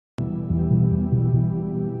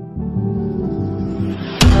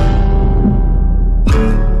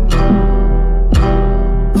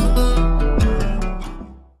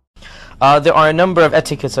There are a number of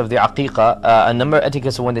etiquettes of the aqiqah, a number of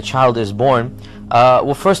etiquettes of when the child is born.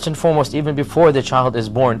 Well, first and foremost, even before the child is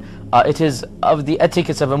born, it is of the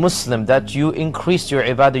etiquettes of a Muslim that you increase your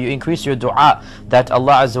ibadah, you increase your dua, that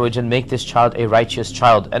Allah Azza wa Jal make this child a righteous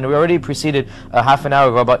child. And we already preceded half an hour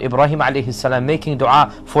ago about Ibrahim alayhi salam making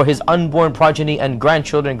dua for his unborn progeny and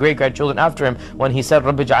grandchildren, great-grandchildren after him, when he said,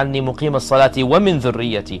 Rabbi ja'alni muqima salati wa min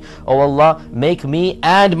dhurriyyati. Oh Allah, make me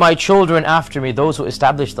and my children after me those who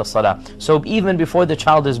establish the salah. So even before the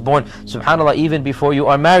child is born, subhanAllah, even before you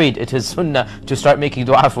are married, it is sunnah to start making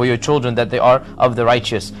dua for your children that they are of the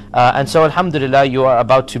righteous. And so alhamdulillah, you are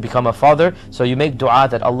about to become a father, so you make dua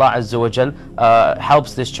that Allah Azza wa Jal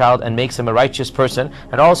helps this child and makes him a righteous person.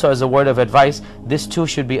 And also, as a word of advice, this too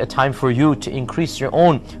should be a time for you to increase your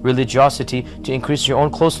own religiosity, to increase your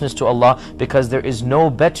own closeness to Allah, because there is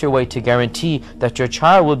no better way to guarantee that your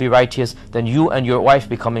child will be righteous than you and your wife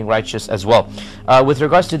becoming righteous as well. With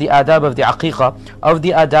regards to the adab of the aqiqah, of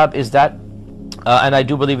the adab is that and I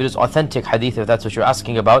do believe it is authentic hadith, if that's what you're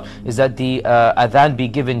asking about, is that the adhan be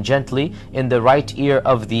given gently in the right ear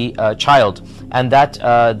of the child, and that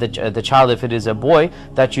the child, if it is a boy,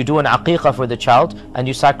 that you do an aqiqah for the child, and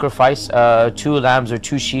you sacrifice 2 lambs or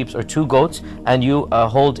 2 sheep or 2 goats, and you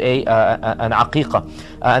hold an aqiqah,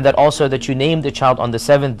 and that also that you name the child on the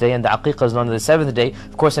 7th day, and the aqiqah is on the 7th day.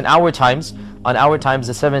 Of course, in our times, the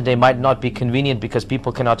 7th day might not be convenient because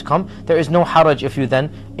people cannot come. There is no haraj if you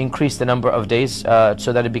then increase the number of days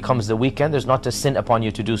so that it becomes the weekend. There's not a sin upon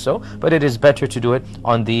you to do so, but it is better to do it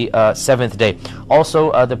on the 7th day.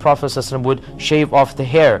 Also, the Prophet ﷺ would shave off the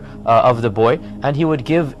hair of the boy, and he would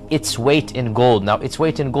give its weight in gold. Now, its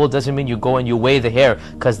weight in gold doesn't mean you go and you weigh the hair,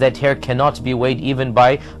 because that hair cannot be weighed even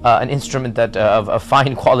by an instrument that of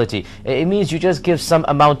fine quality. It means you just give some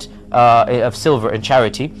amount of silver in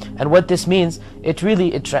charity. And what this means, it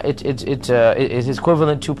is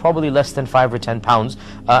equivalent to probably less than 5 or 10 pounds,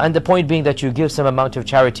 and the point being that you give some amount of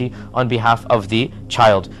charity on behalf of the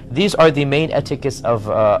child. These are the main etiquettes of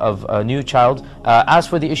a new child. As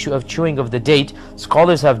for the issue of chewing of the date,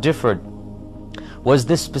 scholars have differed. Was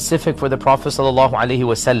this specific for the Prophet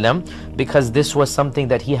ﷺ? Because this was something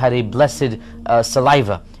that he had a blessed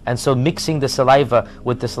saliva, and so mixing the saliva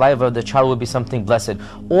with the saliva of the child would be something blessed?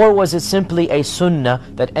 Or was it simply a sunnah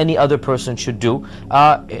that any other person should do?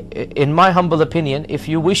 In my humble opinion, if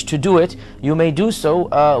you wish to do it, you may do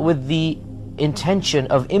so with the intention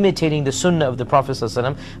of imitating the sunnah of the Prophet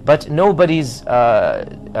ﷺ, but nobody's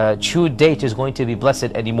chewed date is going to be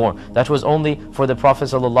blessed anymore. That was only for the Prophet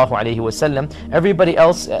ﷺ. Everybody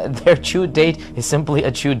else, their chewed date is simply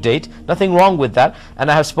a chewed date. Nothing wrong with that.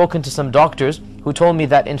 And I have spoken to some doctors who told me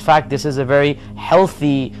that in fact this is a very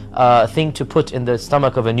healthy thing to put in the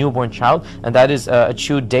stomach of a newborn child, and that is a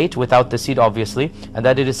chewed date without the seed obviously, and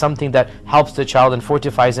that it is something that helps the child and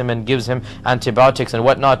fortifies him and gives him antibiotics and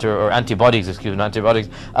whatnot, or antibodies, excuse me, not antibiotics.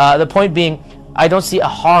 The point being, I don't see a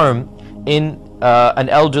harm in an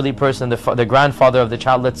elderly person, the grandfather of the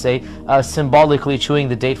child, let's say, symbolically chewing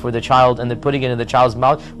the date for the child and then putting it in the child's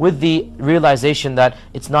mouth, with the realization that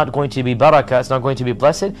it's not going to be barakah, it's not going to be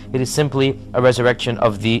blessed, it is simply a resurrection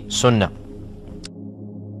of the sunnah.